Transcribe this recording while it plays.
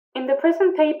In the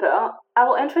present paper, I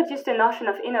will introduce the notion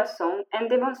of inner song and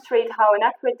demonstrate how an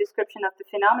accurate description of the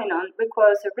phenomenon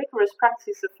requires a rigorous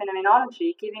practice of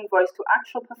phenomenology giving voice to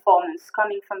actual performance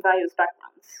coming from various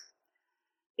backgrounds.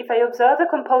 If I observe a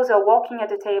composer walking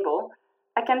at a table,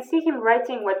 I can see him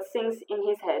writing what sings in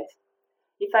his head.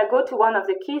 If I go to one of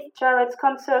the Keith Jarrett's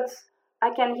concerts, I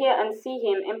can hear and see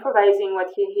him improvising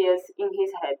what he hears in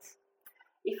his head.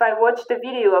 If I watch the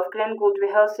video of Glenn Gould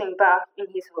rehearsing Bach in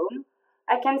his home,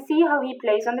 I can see how he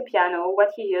plays on the piano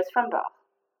what he hears from Bach.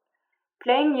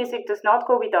 Playing music does not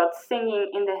go without singing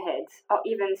in the head, or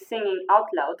even singing out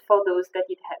loud for those that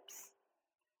it helps.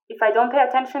 If I don't pay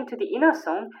attention to the inner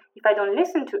song, if I don't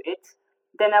listen to it,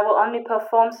 then I will only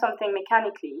perform something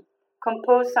mechanically,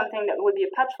 compose something that will be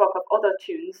a patchwork of other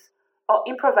tunes, or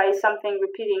improvise something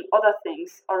repeating other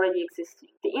things already existing.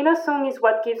 The inner song is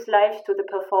what gives life to the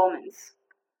performance.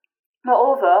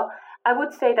 Moreover, I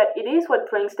would say that it is what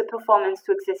brings the performance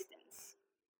to existence.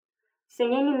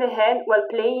 Singing in the head while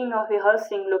playing or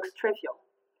rehearsing looks trivial.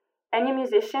 Any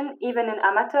musician, even an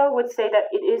amateur, would say that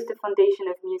it is the foundation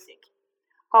of music.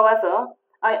 However,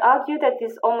 I argue that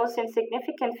this almost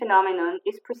insignificant phenomenon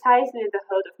is precisely the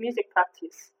heart of music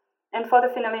practice, and for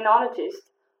the phenomenologist,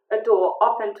 a door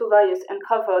open to various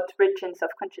uncovered regions of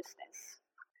consciousness.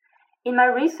 In my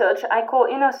research, I call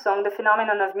inner song the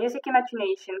phenomenon of music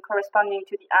imagination corresponding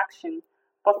to the action,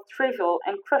 both trivial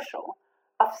and crucial,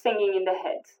 of singing in the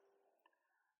head.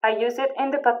 I use it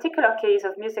in the particular case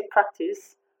of music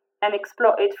practice and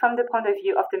explore it from the point of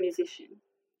view of the musician,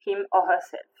 him or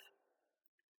herself.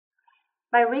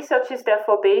 My research is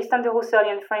therefore based on the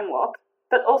Husserlian framework,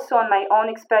 but also on my own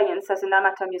experience as an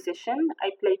amateur musician.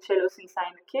 I play cello since I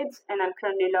am a kid, and I'm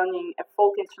currently learning a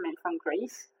folk instrument from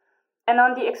Greece, and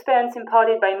on the experience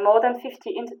imparted by more than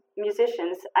 50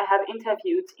 musicians I have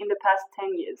interviewed in the past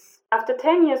 10 years. After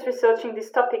 10 years researching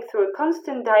this topic through a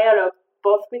constant dialogue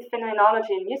both with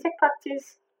phenomenology and music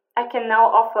practice, I can now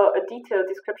offer a detailed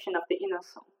description of the inner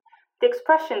song. The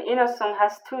expression inner song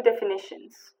has two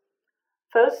definitions.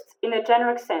 First, in a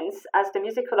generic sense, as the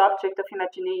musical object of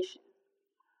imagination.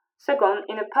 Second,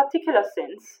 in a particular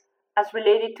sense, as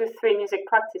related to three music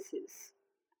practices.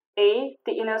 A,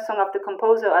 the inner song of the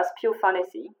composer as pure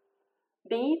fantasy.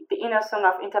 B, the inner song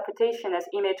of interpretation as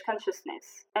image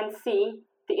consciousness. And C,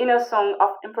 the inner song of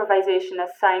improvisation as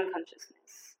sign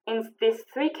consciousness. In these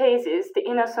three cases, the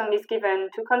inner song is given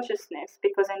to consciousness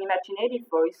because an imaginative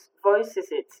voice voices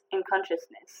it in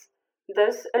consciousness,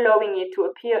 thus allowing it to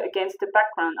appear against the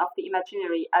background of the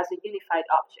imaginary as a unified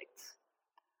object.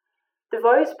 The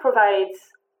voice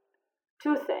provides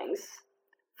two things.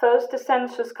 First, the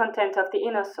sensuous content of the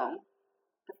inner song,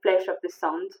 the flesh of the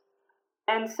sound,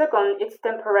 and second, its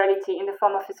temporality in the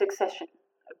form of a succession,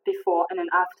 before and an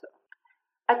after.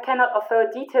 I cannot offer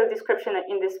a detailed description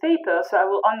in this paper, so I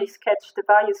will only sketch the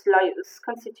various layers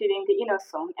constituting the inner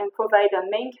song and provide their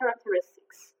main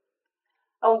characteristics.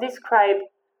 I will describe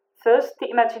first the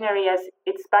imaginary as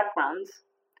its background,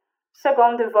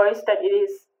 second, the voice that it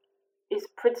is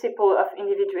principle of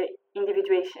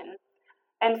individuation,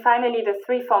 and finally the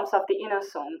three forms of the inner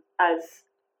song as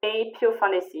A, pure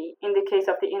fantasy in the case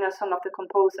of the inner song of the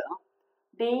composer,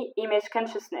 B, image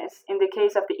consciousness in the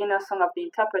case of the inner song of the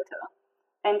interpreter,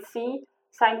 and C,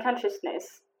 sign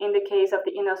consciousness in the case of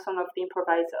the inner song of the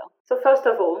improviser. So first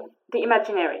of all, the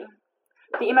imaginary.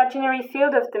 The imaginary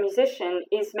field of the musician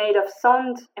is made of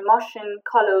sound, emotion,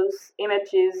 colors,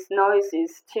 images,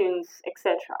 noises, tunes,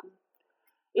 etc.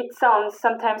 It sounds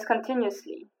sometimes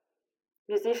continuously.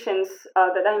 Musicians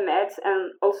that I met,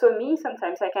 and also me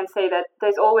sometimes, I can say that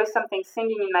there's always something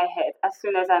singing in my head. As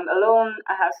soon as I'm alone,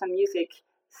 I have some music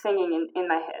singing in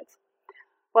my head.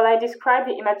 Well, I describe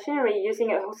the imaginary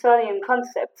using a Husserlian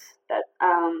concept that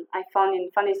I found in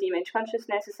fantasy image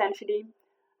consciousness, essentially.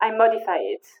 I modify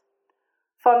it.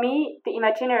 For me, the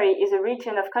imaginary is a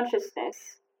region of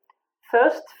consciousness,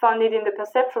 first founded in the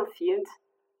perceptual field,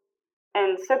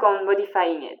 and second,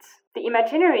 modifying it. The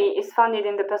imaginary is founded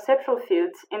in the perceptual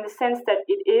field in the sense that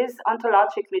it is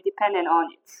ontologically dependent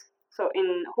on it. So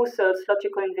in Husserl's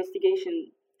Logical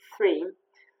Investigation 3,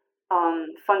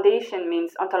 foundation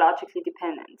means ontologically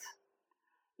dependent.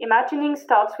 Imagining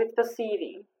starts with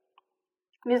perceiving.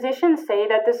 Musicians say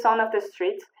that the sound of the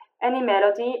street, any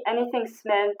melody, anything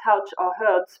smelled, touched, or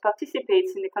heard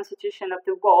participates in the constitution of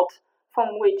the world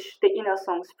from which the inner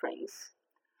song springs.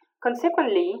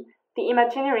 Consequently, the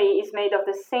imaginary is made of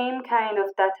the same kind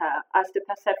of data as the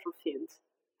perceptual field.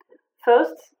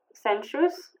 First,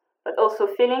 sensuous, but also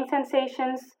feeling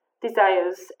sensations,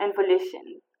 desires, and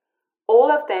volition, all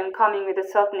of them coming with a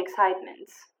certain excitement.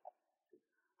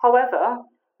 However,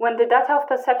 when the data of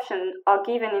perception are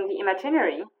given in the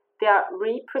imaginary, they are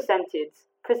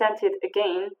presented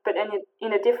again, but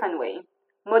in a different way,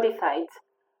 modified,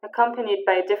 accompanied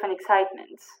by a different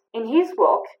excitement. In his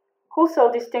work,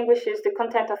 Husserl distinguishes the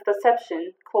content of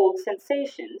perception, called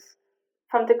sensations,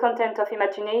 from the content of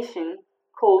imagination,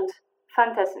 called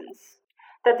phantasms.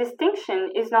 The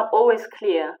distinction is not always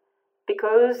clear,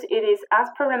 because it is as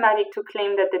problematic to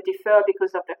claim that they differ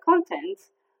because of their content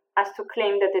as to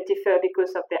claim that they differ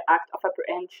because of their act of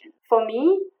apprehension. For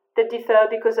me, they differ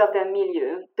because of their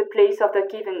milieu, the place of their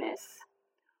givenness.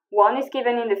 One is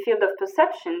given in the field of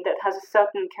perception that has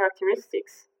certain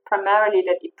characteristics, primarily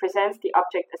that it presents the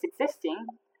object as existing,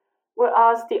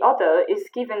 whereas the other is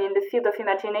given in the field of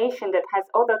imagination that has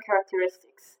other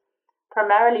characteristics,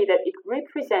 primarily that it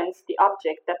represents the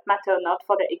object that matter not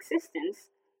for their existence,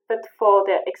 but for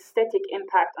their aesthetic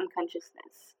impact on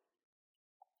consciousness.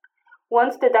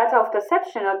 Once the data of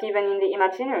perception are given in the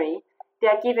imaginary, they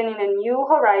are given in a new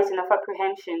horizon of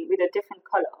apprehension with a different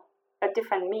color, a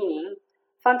different meaning,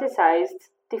 fantasized,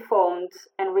 deformed,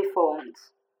 and reformed.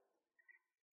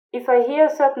 If I hear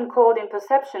a certain chord in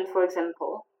perception, for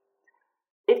example,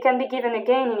 it can be given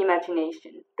again in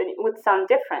imagination, but it would sound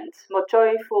different, more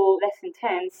joyful, less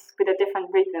intense, with a different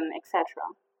rhythm, etc.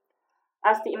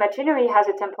 As the imaginary has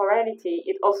a temporality,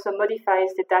 it also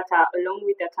modifies the data along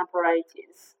with their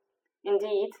temporalities.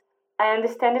 Indeed, I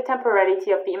understand the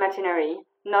temporality of the imaginary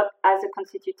not as a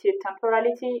constitutive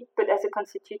temporality, but as a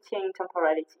constituting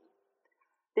temporality.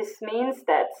 This means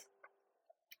that,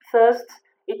 first,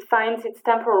 it finds its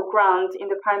temporal ground in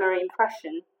the primary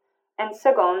impression, and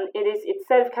second, it is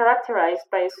itself characterized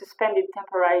by a suspended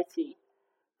temporality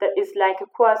that is like a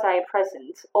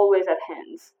quasi-present, always at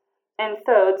hand. And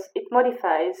third, it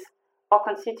modifies or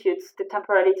constitutes the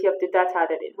temporality of the data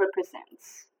that it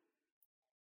represents.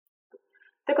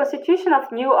 The constitution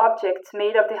of new objects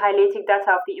made of the hylatic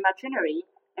data of the imaginary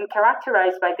and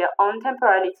characterized by their own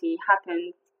temporality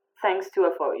happened thanks to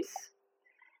a voice.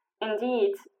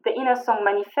 Indeed, the inner song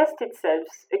manifests itself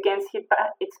against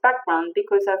its background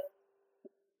because of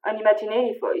an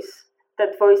imaginary voice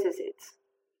that voices it.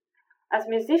 As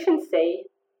musicians say,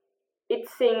 it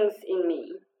sings in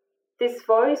me. This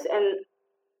voice, and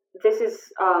this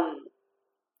is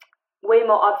way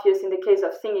more obvious in the case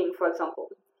of singing, for example.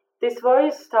 This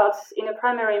voice starts in a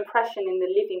primary impression in the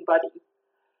living body.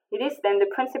 It is then the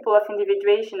principle of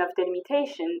individuation of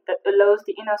delimitation that allows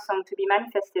the inner song to be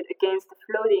manifested against the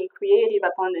floating creative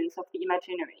abundance of the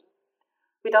imaginary.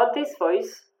 Without this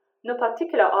voice, no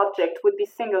particular object would be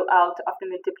singled out of the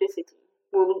multiplicity.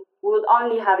 We would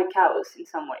only have a chaos in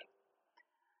some way.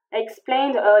 I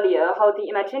explained earlier how the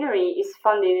imaginary is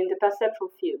founded in the perceptual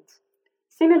field.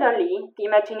 Similarly, the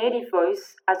imaginative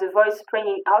voice, as a voice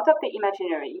springing out of the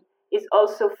imaginary, is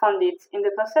also founded in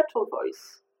the perceptual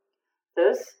voice.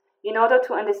 Thus, in order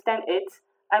to understand it,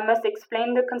 I must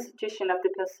explain the constitution of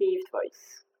the perceived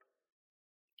voice.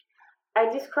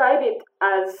 I describe it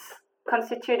as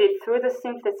constituted through the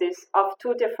synthesis of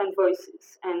two different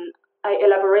voices, and I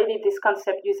elaborated this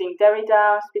concept using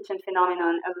Derrida, speech and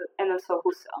phenomenon, and also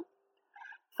Husserl.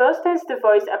 First is the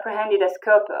voice apprehended as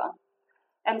Körper,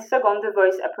 and second, the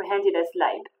voice apprehended as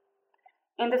Leib.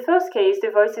 In the first case,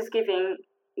 the voice is given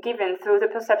through the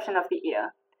perception of the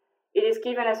ear. It is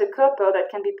given as a Körper that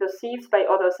can be perceived by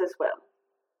others as well.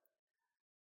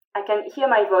 I can hear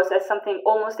my voice as something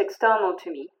almost external to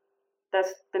me.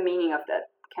 That's the meaning of that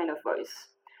kind of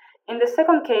voice. In the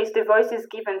second case, the voice is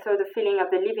given through the feeling of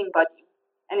the living body.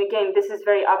 And again, this is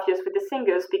very obvious with the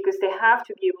singers because they have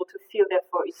to be able to feel their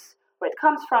voice, where it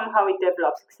comes from, how it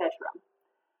develops, etc.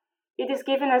 It is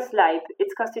given as Leib.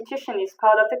 Its constitution is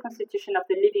part of the constitution of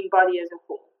the living body as a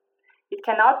whole. It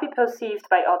cannot be perceived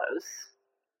by others.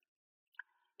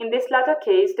 In this latter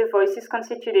case, the voice is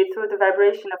constituted through the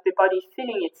vibration of the body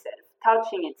feeling itself,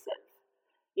 touching itself.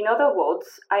 In other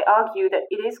words, I argue that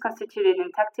it is constituted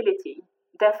in tactility,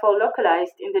 therefore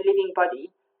localized in the living body,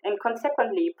 and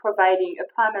consequently providing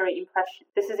a primary impression.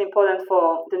 This is important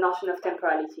for the notion of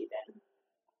temporality then.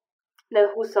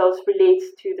 That Husserl relates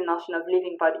to the notion of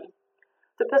living body.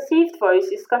 The perceived voice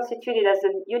is constituted as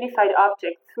a unified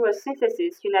object through a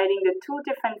synthesis uniting the two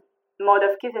different modes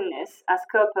of givenness as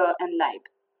Körper and Leib.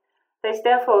 There is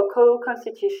therefore a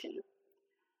co-constitution.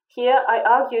 Here I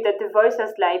argue that the voice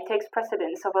as Leib takes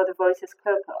precedence over the voice as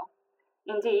Körper.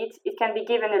 Indeed, it can be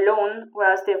given alone,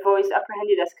 whereas the voice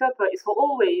apprehended as Körper is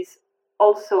always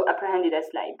also apprehended as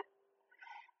Leib.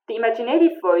 The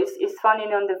imaginative voice is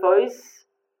founded on the voice,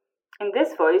 in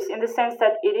this voice, in the sense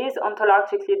that it is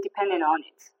ontologically dependent on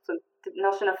it. So the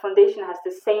notion of foundation has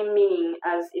the same meaning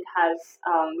as it has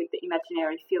with the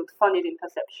imaginary field founded in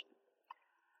perception.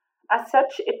 As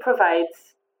such, it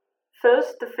provides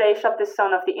First, the flesh of the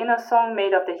sound of the inner song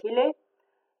made of the hile,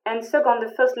 and second,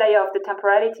 the first layer of the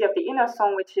temporality of the inner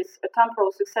song, which is a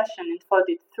temporal succession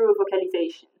unfolded through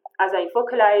vocalization. As I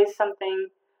vocalize something,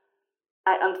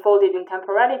 I unfold it in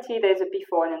temporality, there's a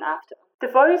before and an after. The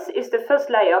voice is the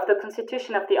first layer of the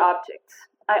constitution of the object.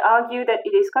 I argue that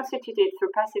it is constituted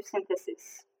through passive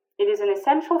synthesis. It is an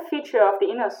essential feature of the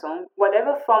inner song,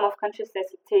 whatever form of consciousness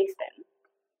it takes then.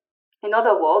 In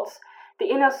other words, the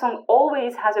inner song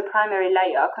always has a primary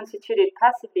layer constituted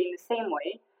passively in the same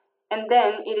way, and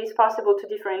then it is possible to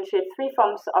differentiate three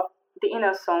forms of the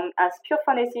inner song as pure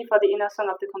phonecy for the inner song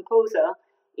of the composer,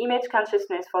 image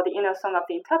consciousness for the inner song of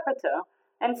the interpreter,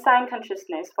 and sign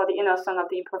consciousness for the inner song of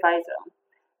the improviser.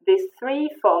 These three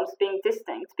forms being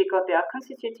distinct because they are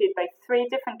constituted by three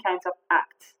different kinds of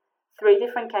acts, three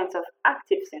different kinds of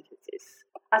active synthesis.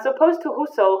 As opposed to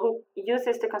Husserl, who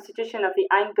uses the constitution of the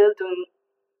Einbildung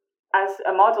as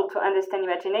a model to understand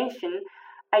imagination,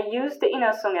 I use the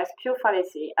inner song as pure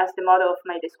phonecy as the model of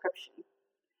my description.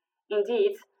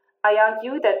 Indeed, I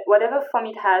argue that whatever form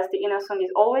it has, the inner song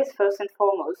is always first and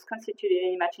foremost constituted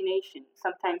in imagination,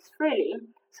 sometimes freely,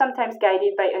 sometimes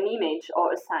guided by an image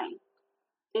or a sign.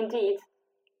 Indeed,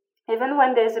 even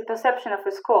when there is a perception of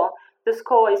a score, the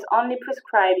score is only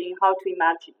prescribing how to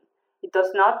imagine. It does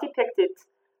not depict it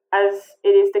as it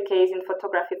is the case in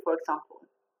photography, for example.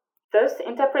 Thus,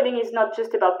 interpreting is not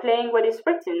just about playing what is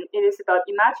written, it is about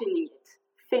imagining it,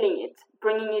 feeling it,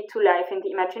 bringing it to life in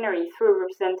the imaginary through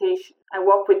representation. I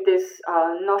work with this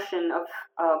notion of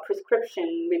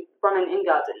prescription with Roman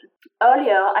Ingarden.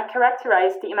 Earlier, I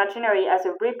characterized the imaginary as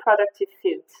a reproductive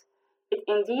field. It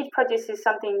indeed produces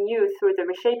something new through the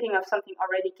reshaping of something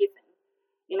already given.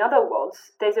 In other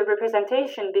words, there is a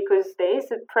representation because there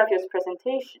is a previous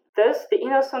presentation. Thus, the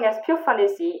inner song as pure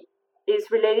phonecy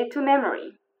is related to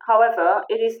memory. However,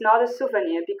 it is not a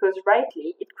souvenir because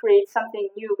rightly it creates something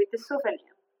new with the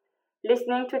souvenir.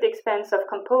 Listening to the experience of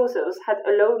composers had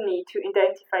allowed me to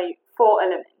identify four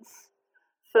elements.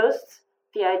 First,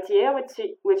 the idea,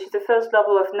 which is the first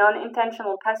level of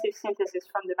non-intentional passive synthesis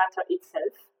from the matter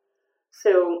itself.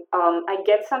 So I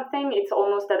get something, it's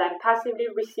almost that I'm passively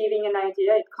receiving an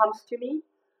idea, it comes to me.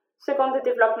 Second, the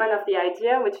development of the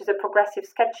idea, which is a progressive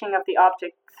sketching of the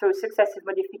object through successive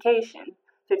modification.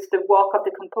 So it's the work of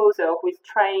the composer who is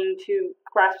trying to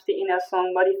grasp the inner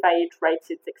song, modify it, writes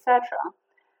it, etc.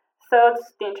 Third,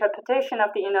 the interpretation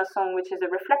of the inner song, which is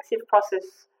a reflexive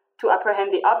process to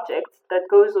apprehend the object that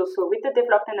goes also with the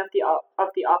development of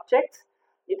the object.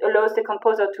 It allows the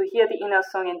composer to hear the inner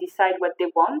song and decide what they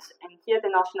want, and here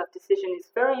the notion of decision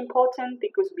is very important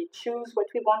because we choose what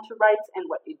we want to write and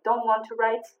what we don't want to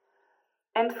write.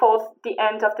 And fourth, the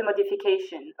end of the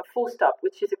modification, a full stop,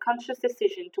 which is a conscious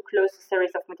decision to close a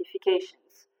series of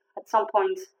modifications. At some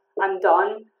point, I'm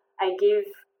done, I give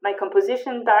my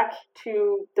composition back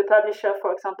to the publisher,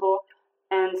 for example,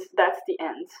 and that's the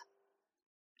end.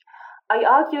 I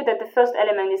argue that the first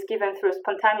element is given through a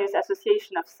spontaneous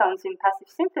association of sounds in passive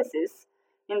synthesis.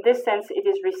 In this sense, it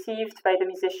is received by the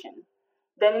musician.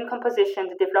 Then in composition,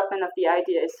 the development of the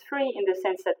idea is free in the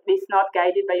sense that it is not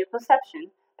guided by your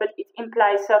perception, but it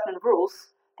implies certain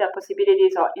rules. There are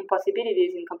possibilities or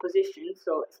impossibilities in composition,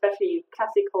 so especially in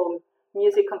classical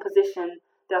music composition,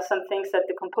 there are some things that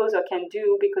the composer can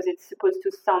do because it's supposed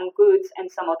to sound good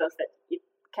and some others that it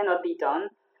cannot be done,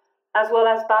 as well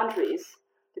as boundaries.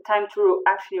 The time to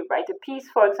actually write a piece,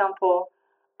 for example,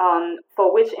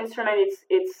 for which instrument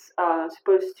it's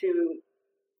supposed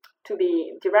to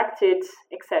be directed,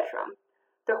 etc.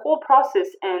 The whole process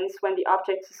ends when the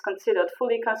object is considered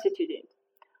fully constituted.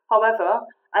 However,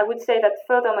 I would say that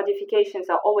further modifications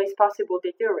are always possible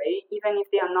de jure, even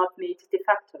if they are not made de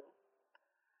facto.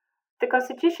 The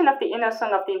constitution of the inner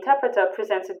song of the interpreter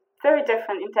presents a very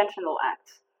different intentional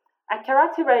act. I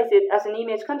characterize it as an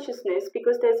image consciousness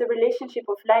because there's a relationship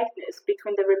of likeness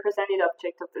between the represented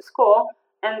object of the score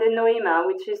and the noema,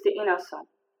 which is the inner song.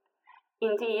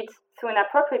 Indeed, through an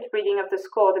appropriate reading of the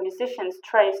score, the musician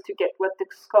tries to get what the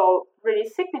score really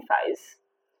signifies.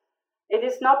 It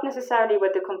is not necessarily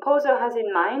what the composer has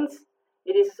in mind.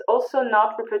 It is also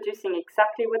not reproducing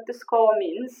exactly what the score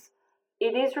means.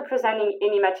 It is representing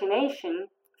in imagination,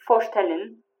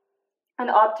 vorstellen, an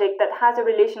object that has a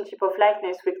relationship of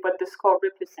likeness with what the score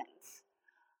represents.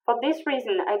 For this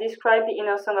reason, I describe the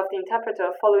inner song of the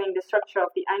interpreter following the structure of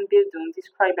the Einbildung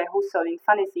described by Husserl in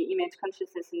Phonecy, Image,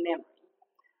 Consciousness, and Memory.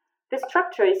 This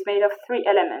structure is made of three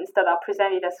elements that are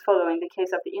presented as follows in the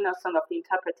case of the inner song of the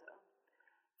interpreter.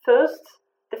 First,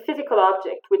 the physical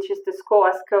object, which is the score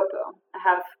as Körper. I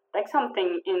have like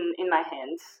something in my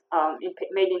hands,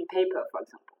 made in paper, for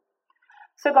example.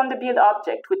 Second, the build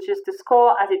object, which is the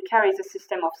score as it carries a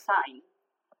system of sign.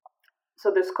 So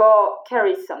the score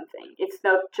carries something. It's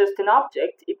not just an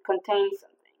object, it contains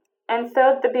something. And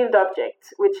third, the build object,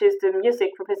 which is the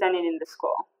music represented in the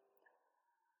score.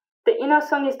 The inner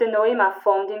song is the noema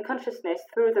formed in consciousness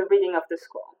through the reading of the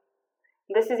score.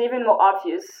 This is even more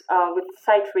obvious with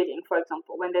sight reading, for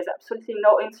example. When there's absolutely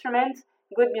no instrument,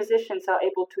 good musicians are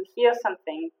able to hear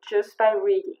something just by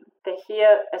reading. They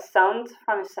hear a sound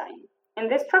from a sign. In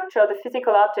this structure, the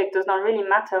physical object does not really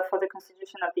matter for the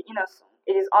constitution of the inner song.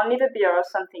 It is only the beer or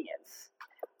something else.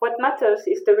 What matters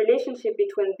is the relationship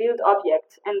between build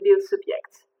object and build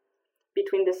subject,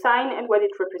 between the sign and what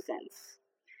it represents.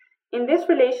 In this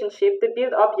relationship, the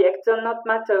build object does not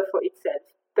matter for itself,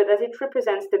 but as it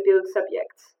represents the build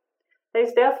subject. There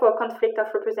is therefore a conflict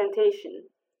of representation.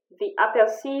 The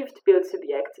aperceived build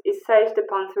subject is seized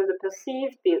upon through the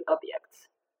perceived build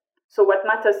object. So what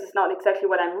matters is not exactly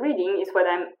what I'm reading, it's what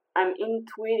I'm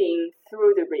intuiting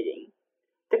through the reading.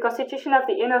 The constitution of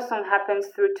the inner song happens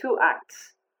through two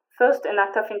acts. First, an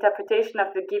act of interpretation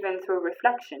of the given through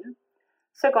reflection.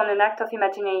 Second, an act of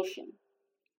imagination.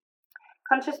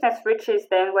 Consciousness reaches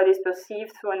then what is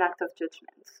perceived through an act of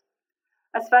judgment.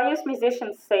 As various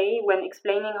musicians say when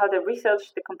explaining how they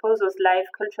research the composer's life,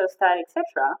 culture, style, etc.,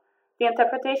 the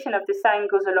interpretation of the sign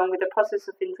goes along with the process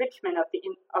of enrichment of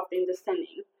the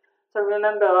understanding. So I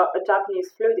remember a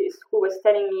Japanese flautist who was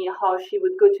telling me how she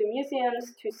would go to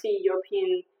museums to see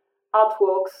European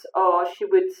artworks, or she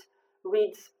would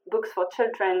read books for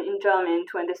children in German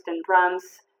to understand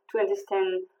Brahms, to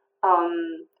understand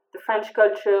the French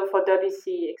culture for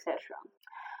Debussy, etc.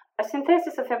 A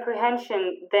synthesis of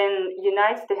apprehension then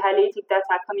unites the hylatic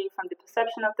data coming from the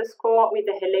perception of the score with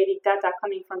the hylatic data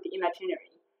coming from the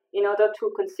imaginary, in order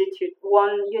to constitute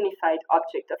one unified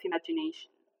object of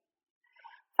imagination.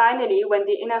 Finally, when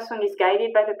the inner song is guided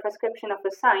by the prescription of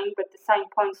a sign, but the sign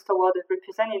points toward a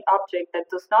represented object that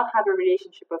does not have a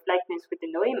relationship of likeness with the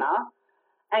noema,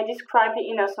 I describe the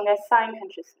inner song as sign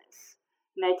consciousness.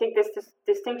 And I take this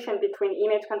distinction between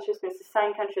image consciousness and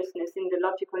sign consciousness in the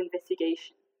logical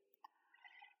investigation.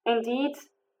 Indeed,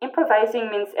 improvising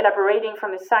means elaborating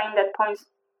from a sign that points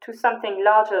to something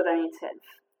larger than itself.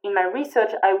 In my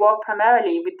research, I work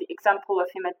primarily with the example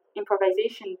of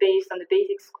improvisation based on the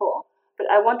basic score, but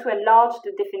I want to enlarge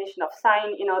the definition of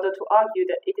sign in order to argue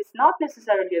that it is not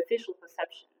necessarily a visual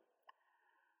perception.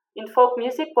 In folk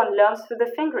music, one learns through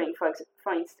the fingering, for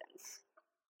instance.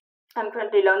 I'm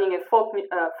currently learning a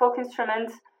folk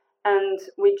instrument, and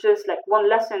one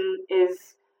lesson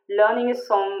is learning a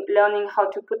song, learning how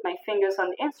to put my fingers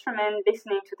on the instrument,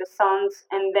 listening to the sounds,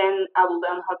 and then I will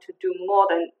learn how to do more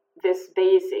than this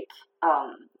basic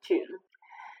tune.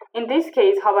 In this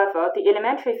case, however, the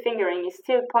elementary fingering is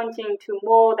still pointing to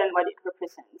more than what it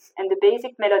represents, and the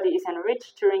basic melody is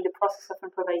enriched during the process of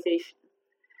improvisation.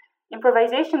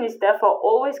 Improvisation is therefore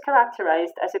always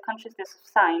characterized as a consciousness of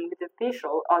sign with a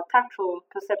visual or tactile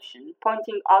perception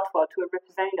pointing outward to a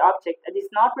represented object that is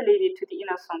not related to the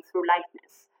inner song through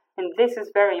likeness. And this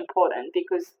is very important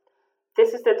because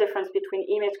this is the difference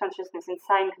between image consciousness and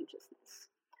sign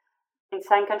consciousness. In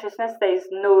sign consciousness, there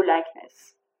is no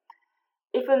likeness.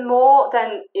 Even more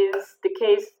than is the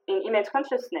case in image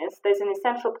consciousness, there's an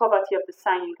essential poverty of the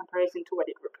sign in comparison to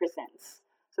what it represents.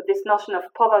 So this notion of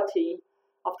poverty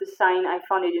of the sign, I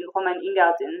found it in Roman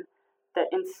Ingarden,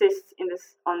 that insists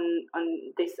on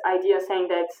this idea, saying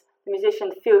that the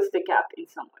musician fills the gap in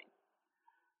some way.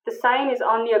 The sign is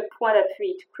only a point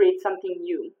d'appui to create something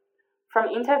new. From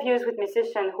interviews with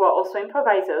musicians who are also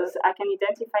improvisers, I can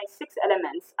identify 6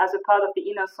 elements as a part of the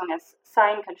inner song as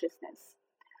sign consciousness.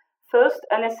 First,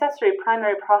 a necessary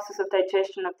primary process of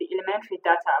digestion of the elementary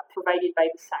data provided by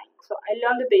the sign. So I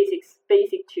learn the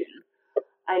basic tune.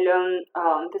 I learn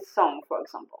the song, for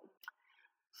example.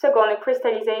 Second, a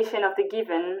crystallization of the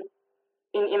given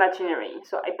in imaginary.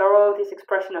 So I borrow this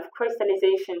expression of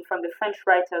crystallization from the French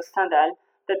writer Stendhal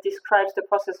that describes the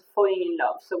process of falling in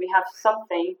love. So we have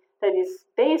something that is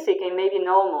basic and maybe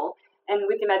normal, and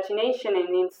with imagination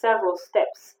and in several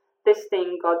steps, this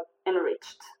thing got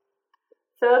enriched.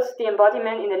 Third, the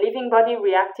embodiment in a living body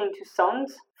reacting to sound.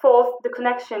 Fourth, the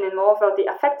connection and moreover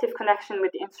the affective connection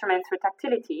with the instrument through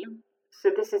tactility.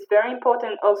 So this is very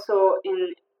important also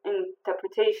in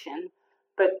interpretation,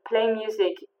 but playing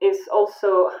music is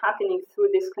also happening through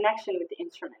this connection with the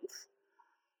instruments.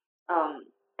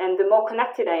 And the more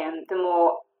connected I am, the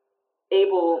more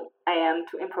able I am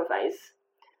to improvise.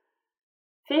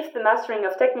 Fifth, the mastering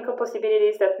of technical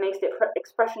possibilities that makes the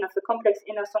expression of the complex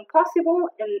inner song possible.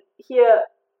 And here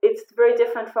it's very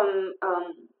different from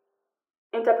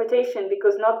interpretation,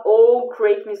 because not all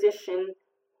great musicians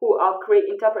who are great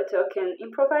interpreters can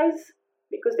improvise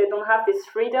because they don't have this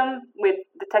freedom with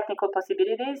the technical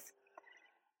possibilities,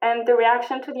 and the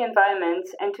reaction to the environment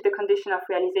and to the condition of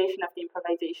realization of the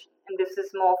improvisation. And this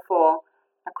is more for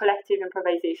a collective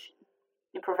improvisation,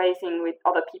 improvising with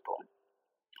other people,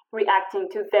 reacting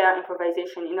to their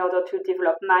improvisation in order to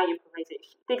develop my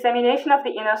improvisation. The examination of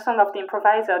the inner song of the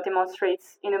improviser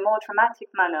demonstrates in a more dramatic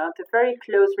manner the very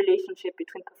close relationship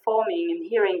between performing and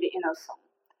hearing the inner song.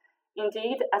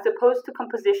 Indeed, as opposed to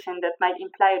composition that might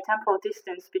imply a temporal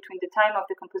distance between the time of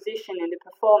the composition and the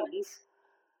performance,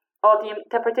 or the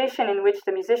interpretation in which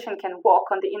the musician can walk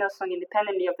on the inner song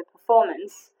independently of the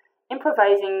performance,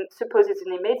 improvising supposes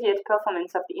an immediate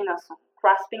performance of the inner song.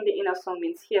 Grasping the inner song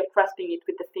means here grasping it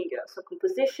with the finger. So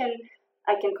composition,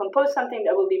 I can compose something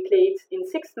that will be played in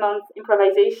 6 months.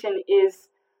 Improvisation is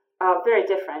very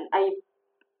different. I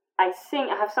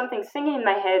have something singing in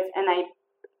my head, and I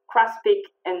grasp it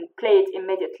and play it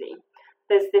immediately.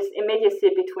 There's this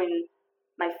immediacy between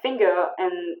my finger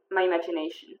and my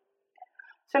imagination.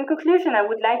 So in conclusion, I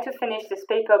would like to finish this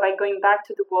paper by going back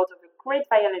to the words of a great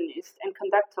violinist and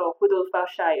conductor, Rudolf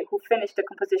Barschai, who finished the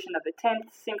composition of the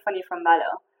 10th Symphony from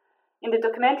Mahler. In the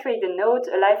documentary The Note,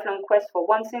 A Lifelong Quest for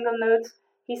One Single Note,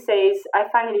 he says, "I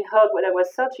finally heard what I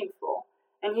was searching for,"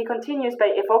 and he continues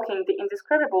by evoking the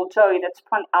indescribable joy that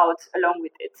sprung out along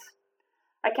with it.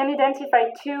 I can identify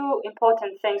 2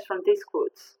 important things from these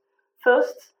quotes.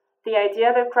 First, the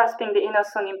idea that grasping the inner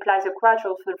song implies a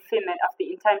gradual fulfillment of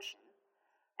the intention.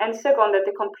 And second, that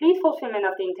the complete fulfillment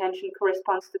of the intention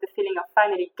corresponds to the feeling of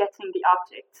finally getting the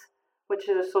object, which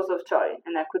is a source of joy,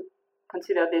 and I could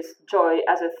consider this joy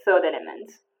as a third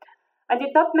element. I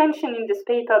did not mention in this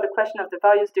paper the question of the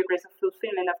various degrees of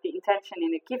fulfillment of the intention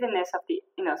in the givenness of the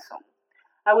inner song.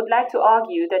 I would like to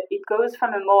argue that it goes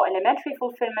from a more elementary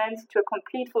fulfillment to a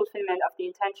complete fulfillment of the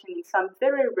intention in some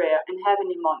very rare and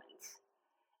heavenly moments.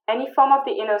 Any form of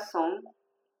the inner song,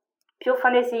 pure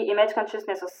fantasy, image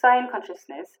consciousness, or sign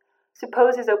consciousness,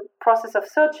 supposes a process of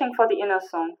searching for the inner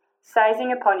song,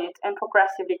 seizing upon it, and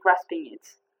progressively grasping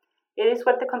it. It is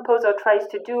what the composer tries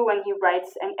to do when he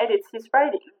writes and edits his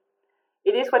writing.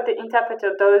 It is what the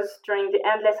interpreter does during the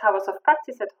endless hours of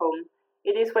practice at home.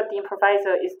 It is what the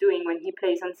improviser is doing when he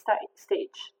plays on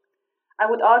stage. I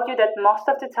would argue that most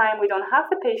of the time we don't have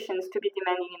the patience to be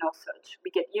demanding in our search. We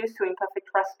get used to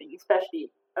imperfect grasping, especially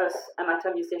us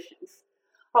amateur musicians.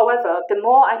 However, the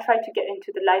more I try to get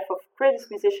into the life of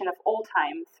greatest musician of all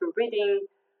time through reading,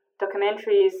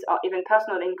 documentaries, or even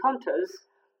personal encounters,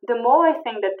 the more I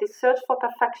think that this search for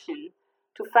perfection,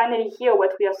 to finally hear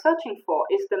what we are searching for,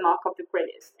 is the mark of the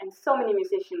greatest. And so many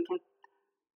musicians can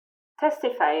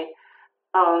testify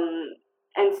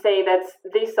and say that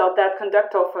this or that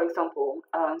conductor, for example,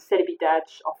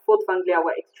 Celibidache or Furtwängler,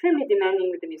 were extremely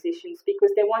demanding with the musicians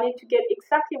because they wanted to get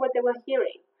exactly what they were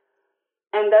hearing.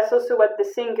 And that's also what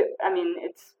it's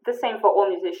the same for all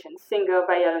musicians, singer,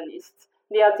 violinists.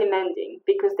 They are demanding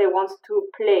because they want to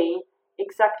play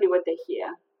exactly what they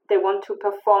hear. They want to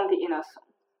perform the inner song.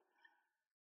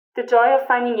 The joy of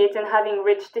finding it and having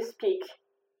reached this peak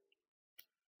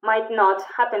might not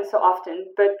happen so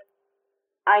often, but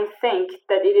I think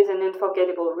that it is an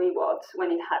unforgettable reward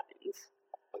when it happens.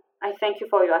 I thank you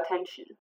for your attention.